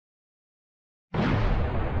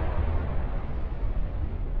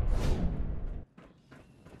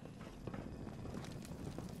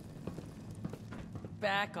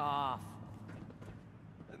Back off.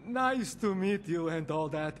 Nice to meet you and all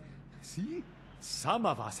that. See? Some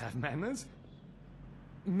of us have manners.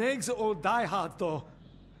 Meg's old diehard, though.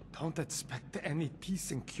 Don't expect any peace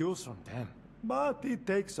and cures from them. But it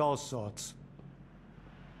takes all sorts.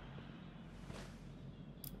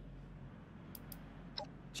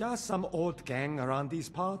 Just some old gang around these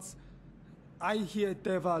parts. I hear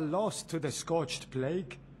they were lost to the scorched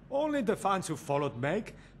plague. Only the fans who followed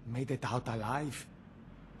Meg made it out alive.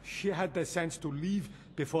 She had the sense to leave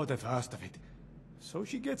before the worst of it. So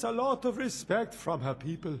she gets a lot of respect from her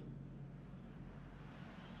people.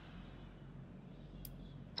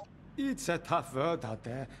 It's a tough world out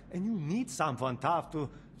there, and you need someone tough to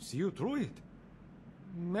see you through it.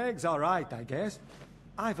 Meg's alright, I guess.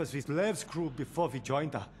 I was with Lev's crew before we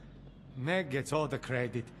joined her. Meg gets all the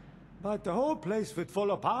credit, but the whole place would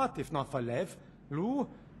fall apart if not for Lev, Lou,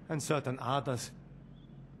 and certain others.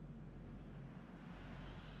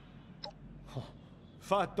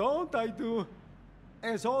 What don't I do?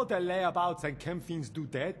 As all the layabouts and campfiends do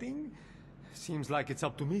their thing, seems like it's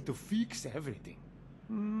up to me to fix everything.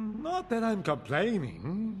 Not that I'm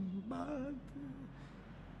complaining, but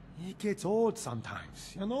it gets old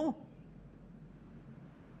sometimes, you know?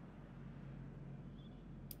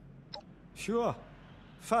 Sure,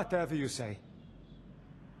 whatever you say.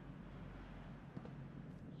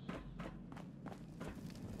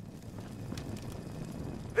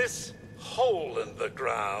 This hole in the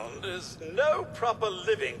ground is no proper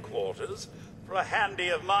living quarters for a handy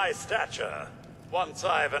of my stature. Once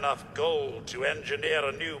I've enough gold to engineer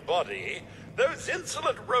a new body, those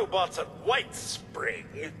insolent robots at White Spring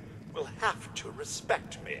will have to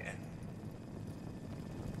respect me.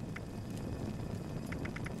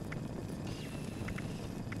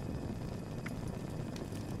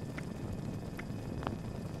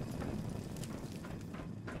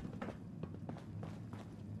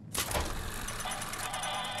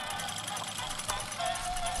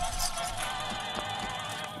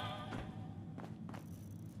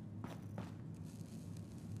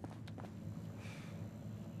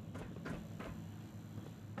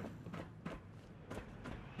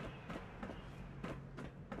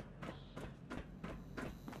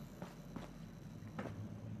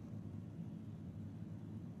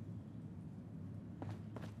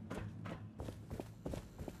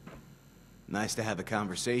 Nice to have a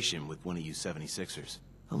conversation with one of you 76ers.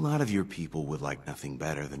 A lot of your people would like nothing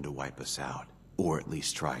better than to wipe us out. Or at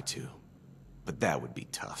least try to. But that would be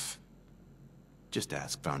tough. Just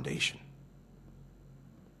ask Foundation.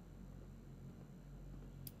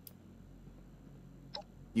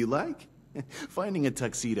 You like? Finding a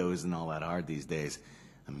tuxedo isn't all that hard these days.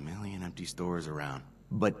 A million empty stores around.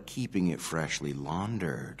 But keeping it freshly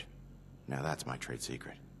laundered. Now that's my trade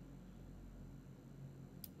secret.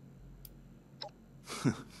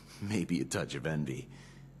 Maybe a touch of envy.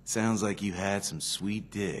 Sounds like you had some sweet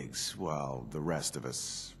digs, while the rest of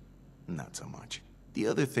us, not so much. The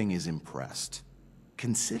other thing is impressed.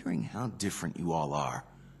 Considering how different you all are,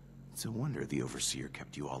 it's a wonder the Overseer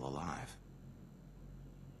kept you all alive.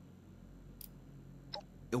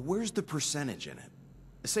 Where's the percentage in it?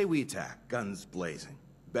 Say we attack, guns blazing.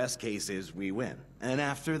 Best case is we win. And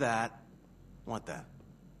after that, what then?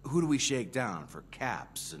 Who do we shake down for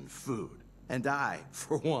caps and food? And I,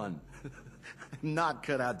 for one, am not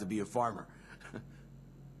cut out to be a farmer.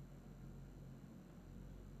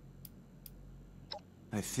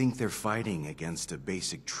 I think they're fighting against a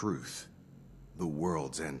basic truth. The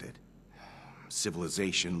world's ended.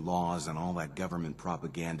 Civilization, laws, and all that government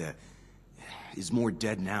propaganda is more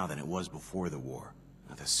dead now than it was before the war.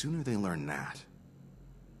 Now, the sooner they learn that,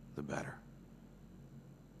 the better.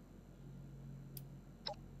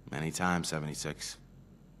 Anytime, 76.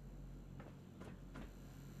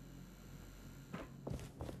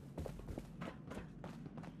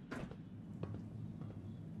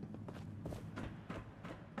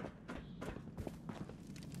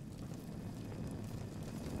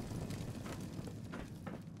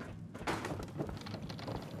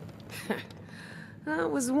 I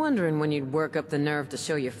was wondering when you'd work up the nerve to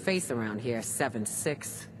show your face around here,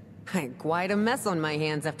 7-6. I had quite a mess on my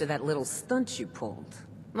hands after that little stunt you pulled.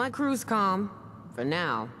 My crew's calm, for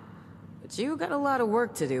now. But you got a lot of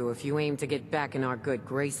work to do if you aim to get back in our good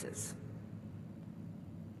graces.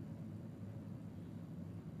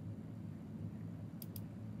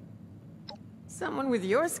 Someone with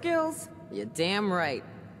your skills? You're damn right.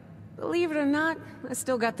 Believe it or not, I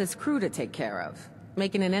still got this crew to take care of.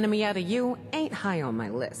 Making an enemy out of you ain't high on my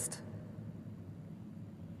list.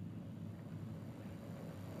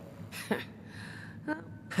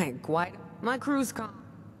 I ain't quite. My crew's calm.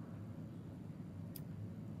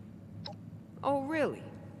 Oh, really?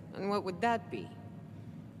 And what would that be?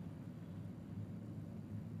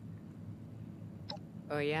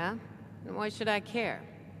 Oh, yeah? And why should I care?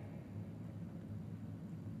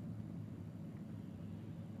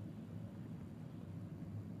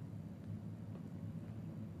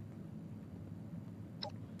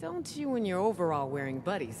 Don't you and your overall-wearing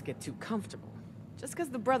buddies get too comfortable. Just because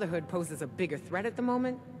the Brotherhood poses a bigger threat at the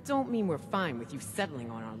moment, don't mean we're fine with you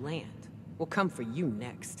settling on our land. We'll come for you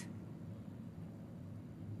next.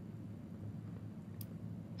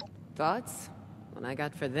 Thoughts? What I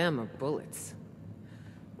got for them are bullets.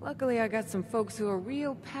 Luckily, I got some folks who are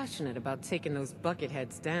real passionate about taking those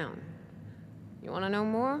bucketheads down. You wanna know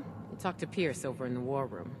more? You talk to Pierce over in the war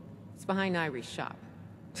room. It's behind Irie's shop.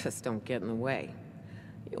 Just don't get in the way.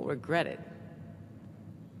 You'll regret it.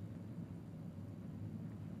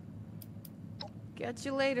 Catch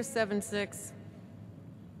you later, 7-6.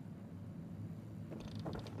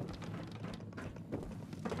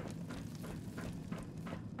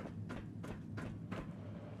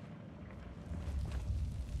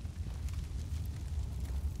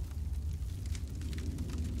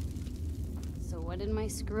 So what did my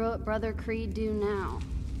screw-up brother Creed do now?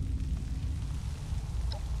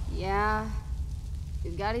 Yeah,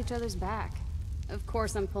 we've got each other's back. Of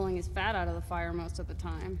course I'm pulling his fat out of the fire most of the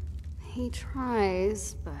time. He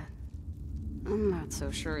tries, but I'm not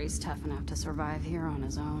so sure he's tough enough to survive here on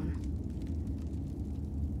his own.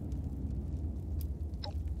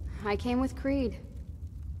 I came with Creed.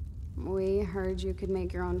 We heard you could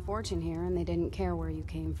make your own fortune here, and they didn't care where you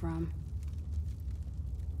came from.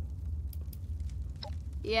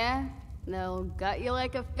 Yeah, they'll gut you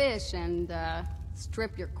like a fish and,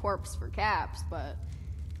 strip your corpse for caps, but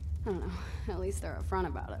I don't know, at least they're upfront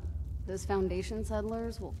about it. Those Foundation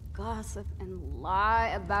settlers will gossip and lie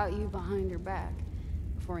about you behind your back.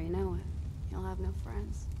 Before you know it, you'll have no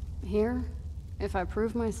friends. Here, if I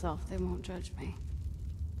prove myself, they won't judge me.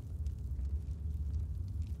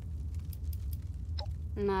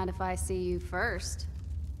 Not if I see you first.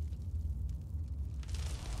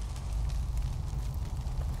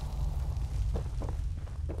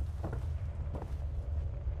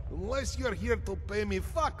 Unless you're here to pay me,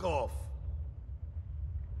 fuck off!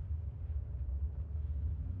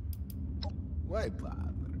 Why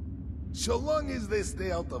bother? So long as they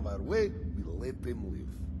stay out of our way, we'll let them live.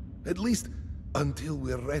 At least, until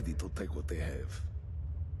we're ready to take what they have.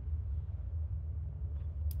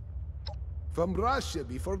 From Russia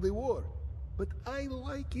before the war. But I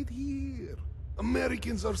like it here.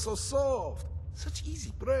 Americans are so soft. Such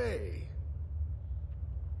easy prey.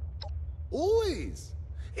 Always.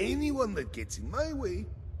 Anyone that gets in my way,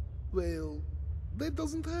 well, that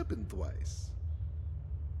doesn't happen twice.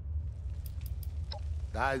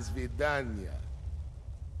 До свидания.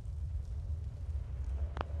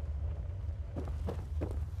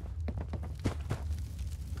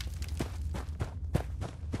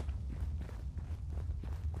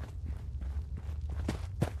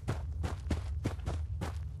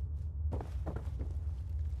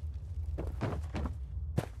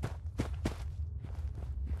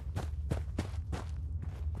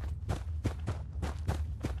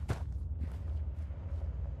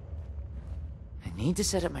 I need to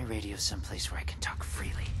set up my radio someplace where I can talk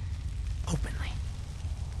freely, openly.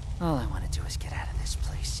 All I want to do is get out of this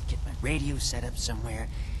place, get my radio set up somewhere,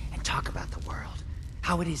 and talk about the world,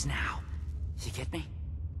 how it is now. You get me?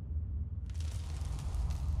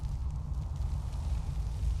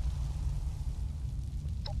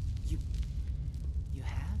 You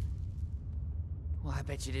have? Well, I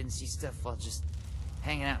bet you didn't see stuff while just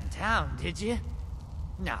hanging out in town, did you?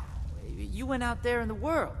 No, you went out there in the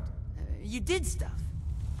world. You did stuff.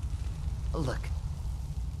 Look,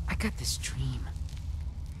 I got this dream.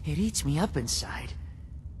 It eats me up inside.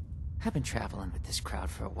 I've been traveling with this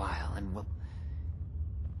crowd for a while, and well,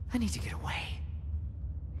 I need to get away.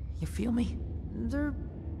 You feel me?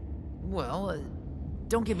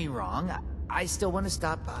 Don't get me wrong. I still want to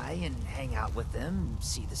stop by and hang out with them,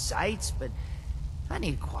 see the sights, but I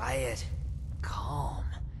need quiet, calm.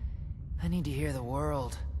 I need to hear the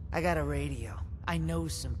world. I got a radio. I know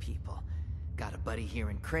some people. Got a buddy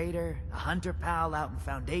here in Crater, a hunter pal out in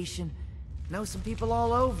Foundation. Know some people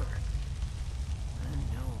all over. I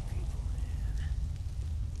know people, man.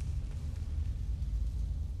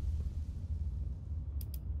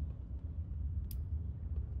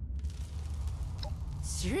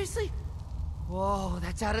 Seriously? Whoa,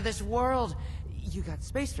 that's out of this world. You got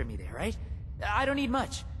space for me there, right? I don't need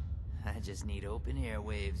much. I just need open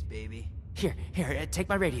airwaves, baby. Here, take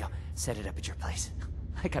my radio. Set it up at your place.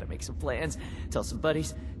 I gotta make some plans. Tell some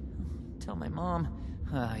buddies. Tell my mom.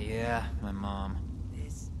 Ah, yeah, my mom.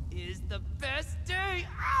 is the best day!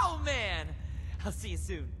 Oh, man! I'll see you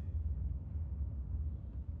soon.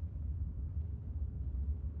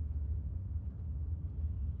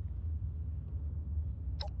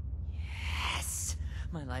 Yes!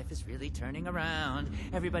 My life is really turning around.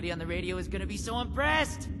 Everybody on the radio is gonna be so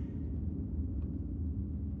impressed!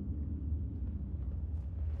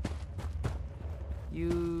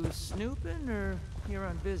 You snooping, or you're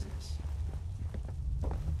on business?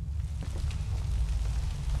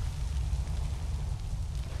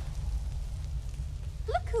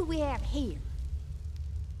 Look who we have here.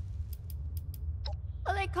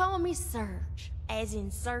 Well, they call me Surge, as in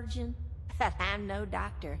surgeon. But I'm no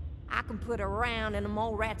doctor. I can put a round in a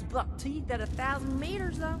mole rat's buck teeth at 1,000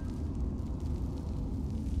 meters, though.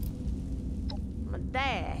 My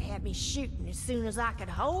dad had me shooting as soon as I could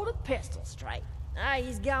hold a pistol straight.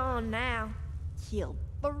 He's gone now. Killed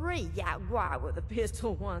 3 Yaguar with a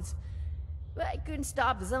pistol once. But he couldn't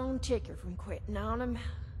stop his own ticker from quitting on him.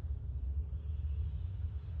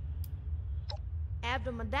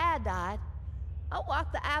 After my dad died, I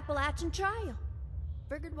walked the Appalachian Trail.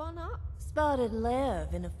 Figured why not? Spotted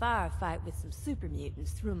Lev in a firefight with some super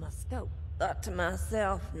mutants through my scope. Thought to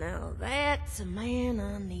myself, now that's a man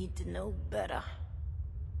I need to know better.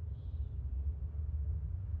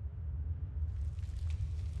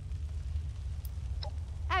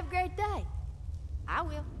 Have a great day. I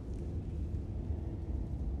will.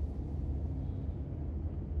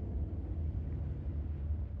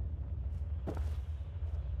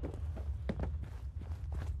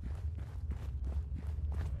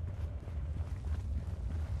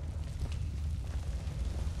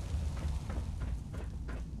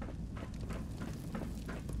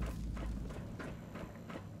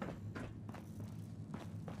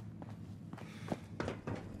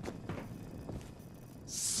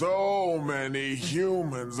 So many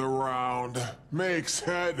humans around. Makes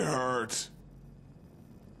head hurt.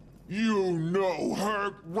 You no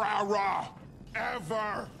hurt rah-rah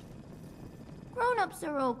ever. Grown-ups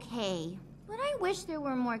are okay, but I wish there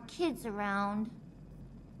were more kids around.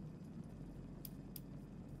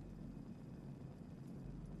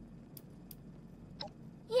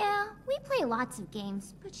 Yeah, we play lots of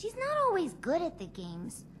games, but she's not always good at the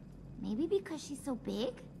games. Maybe because she's so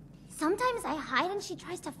big? Sometimes I hide and she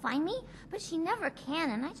tries to find me, but she never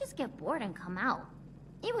can, and I just get bored and come out.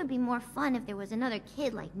 It would be more fun if there was another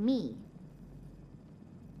kid like me.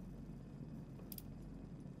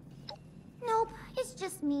 Nope, it's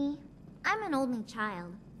just me. I'm an only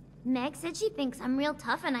child. Meg said she thinks I'm real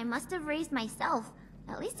tough and I must have raised myself,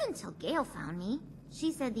 at least until Gale found me.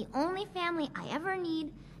 She said the only family I ever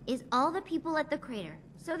need is all the people at the crater,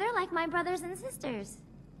 so they're like my brothers and sisters.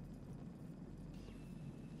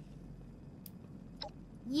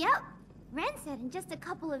 Yep. Ren said in just a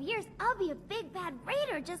couple of years, I'll be a big bad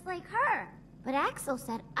raider just like her. But Axel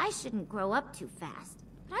said I shouldn't grow up too fast.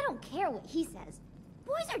 But I don't care what he says.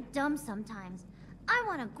 Boys are dumb sometimes. I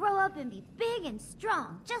want to grow up and be big and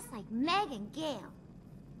strong, just like Meg and Gale.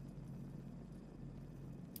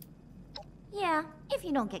 Yeah, if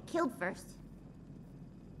you don't get killed first.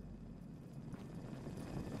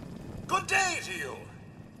 Good day to you!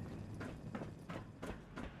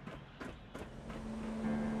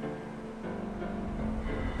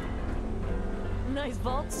 Nice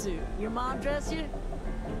vault suit. Your mom dress you?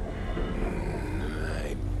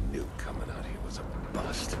 I knew coming out here was a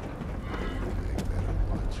bust. I better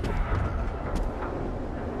watch it.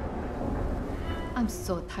 I'm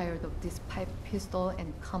so tired of this pipe pistol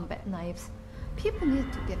and combat knives. People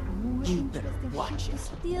need to get more interesting watch shit it. to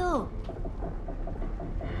steal.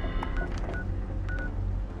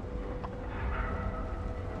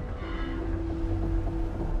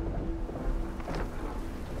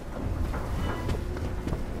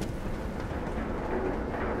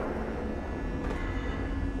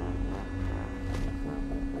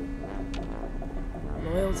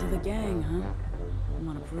 Loyal to the gang, huh?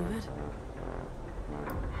 Want to prove it?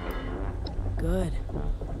 Good.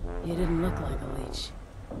 You didn't look like a leech.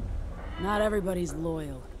 Not everybody's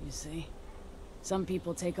loyal, you see. Some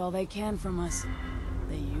people take all they can from us.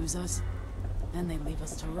 They use us, then they leave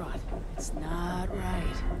us to rot. It's not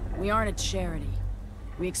right. We aren't a charity.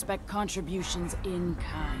 We expect contributions in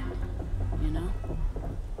kind. You know?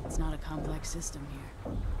 It's not a complex system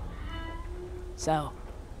here. So,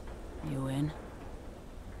 you in?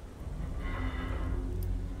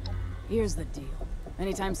 Here's the deal.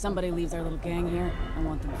 Anytime somebody leaves our little gang here, I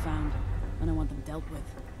want them found, and I want them dealt with.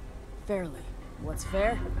 Fairly. What's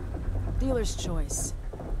fair? Dealer's choice.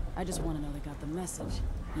 I just want to know they got the message.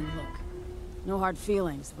 And look, no hard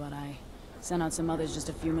feelings, but I sent out some others just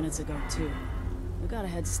a few minutes ago, too. We got a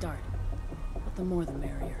head start. The more the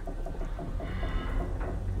merrier.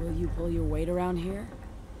 Will you pull your weight around here?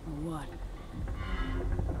 Or what?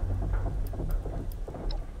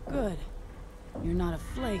 Good. You're not a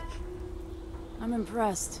flake. I'm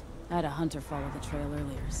impressed. I had a hunter follow the trail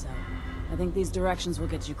earlier, so I think these directions will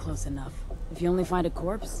get you close enough. If you only find a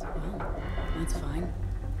corpse, well, that's fine.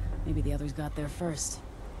 Maybe the others got there first.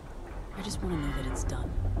 I just want to know that it's done.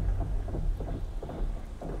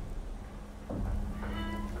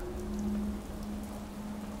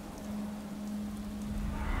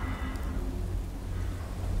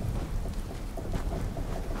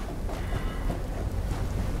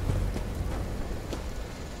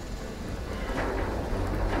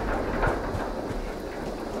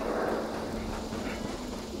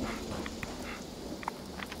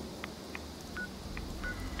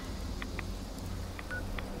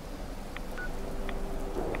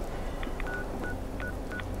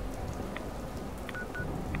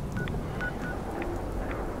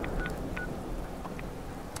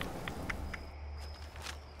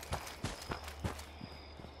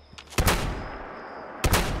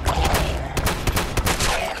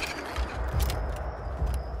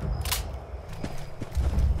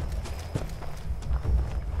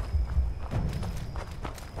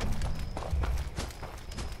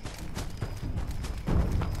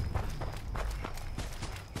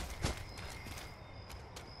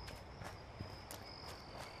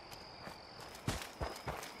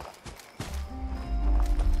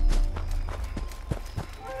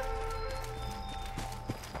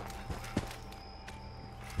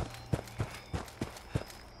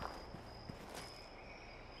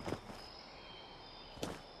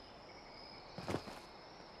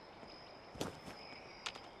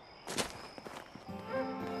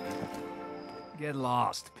 Get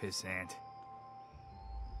lost, pissant.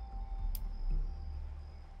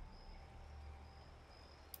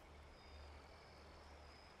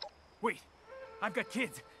 Wait, I've got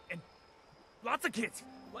kids, and lots of kids,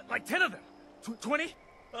 like 10 of them. 20?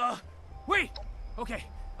 Wait! Okay,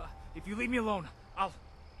 if you leave me alone, I'll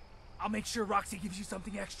make sure Roxy gives you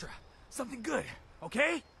something extra. Something good,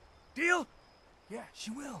 okay? Deal? Yeah, she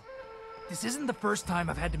will. This isn't the first time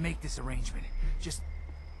I've had to make this arrangement. Just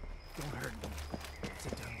don't hurt me. It's a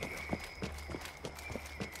done deal.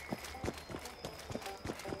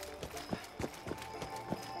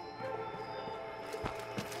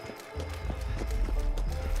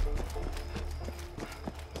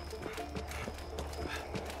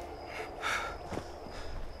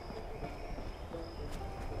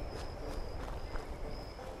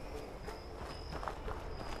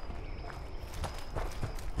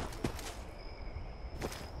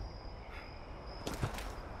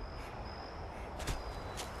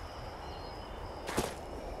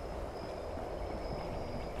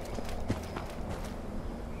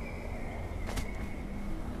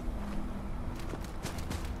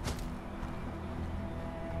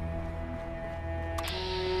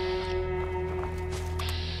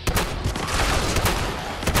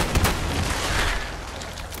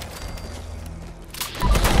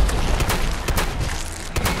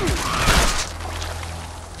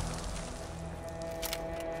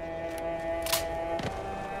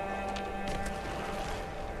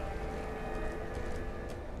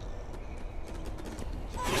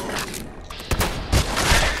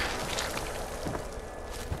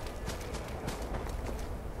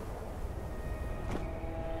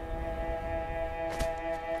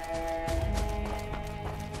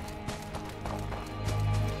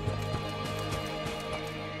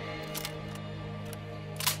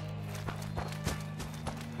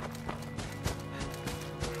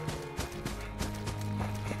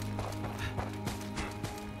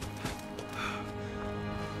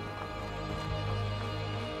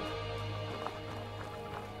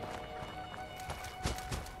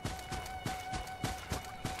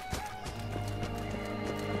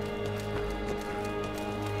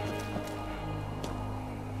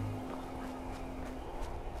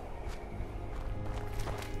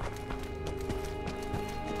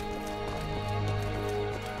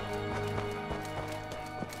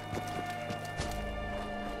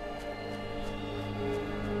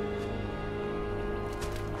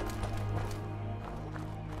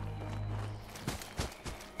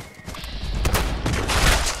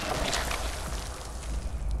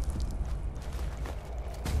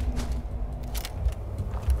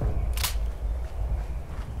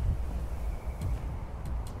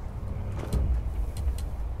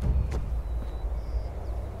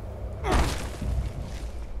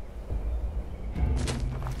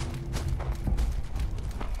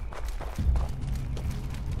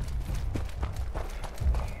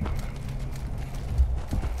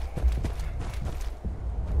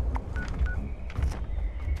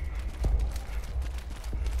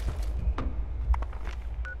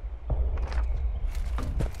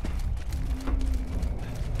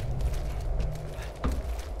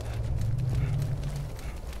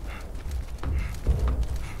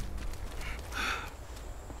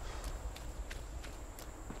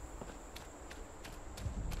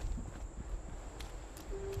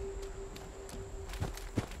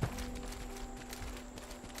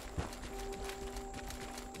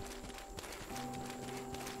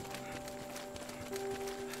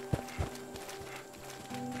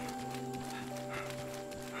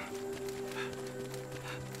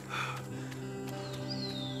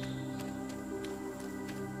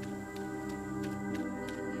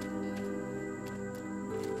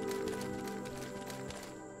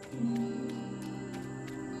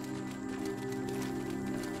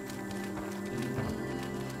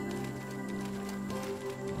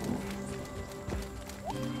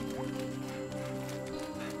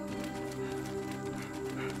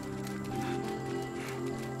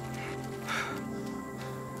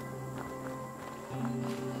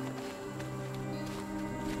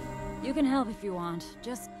 You can help if you want.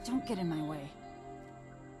 Just don't get in my way.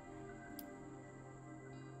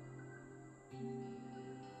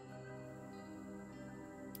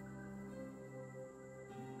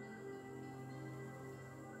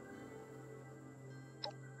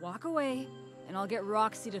 Walk away, and I'll get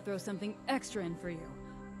Roxy to throw something extra in for you.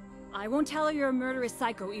 I won't tell her you're a murderous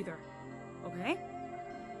psycho either. Okay?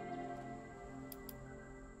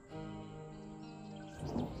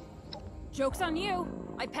 Joke's on you!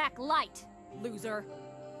 I pack light, loser.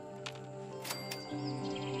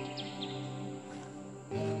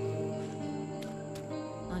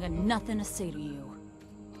 I got nothing to say to you.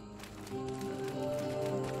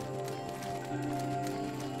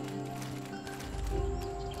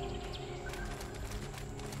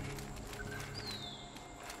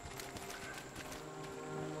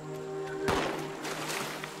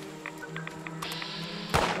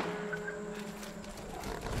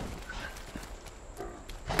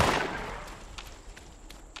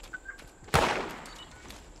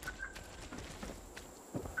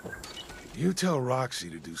 You tell Roxy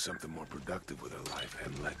to do something more productive with her life,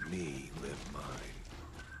 and let me live mine.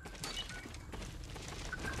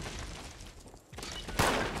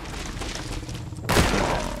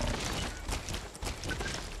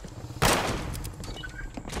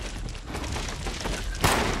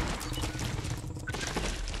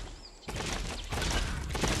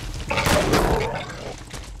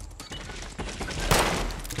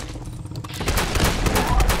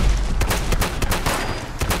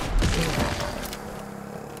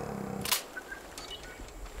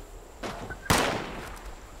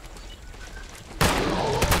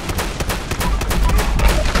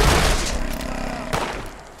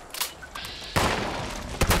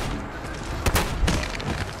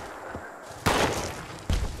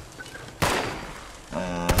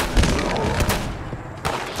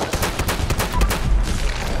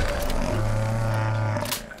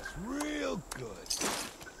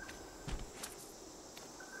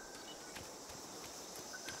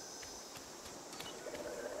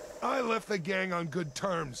 I left the gang on good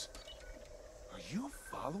terms. Are you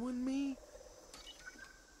following me?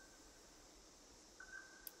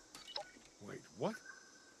 Wait, what?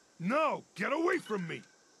 No! Get away from me!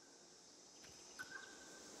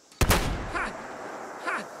 Ha!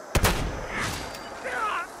 Ha!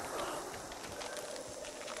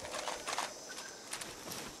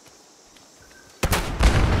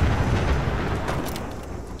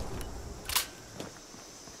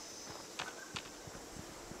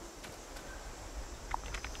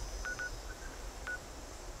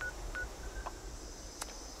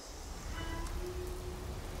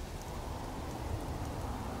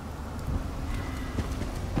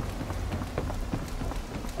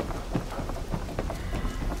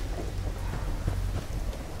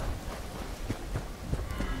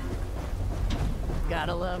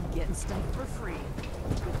 Gotta love getting stuff for free.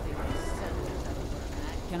 Good thing you said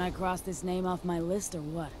it. Can I cross this name off my list or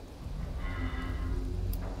what?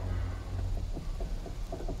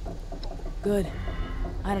 Good.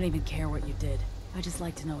 I don't even care what you did. I just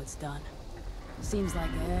like to know it's done. Seems like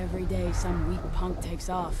every day some weak punk takes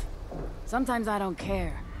off. Sometimes I don't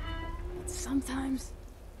care. But sometimes...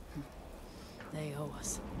 they owe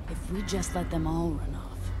us. If we just let them all run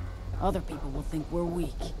off, other people will think we're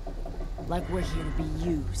weak. Like we're here to be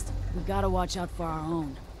used. We've got to watch out for our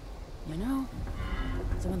own. You know?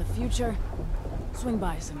 So in the future, swing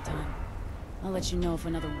by sometime. I'll let you know if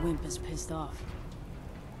another wimp is pissed off.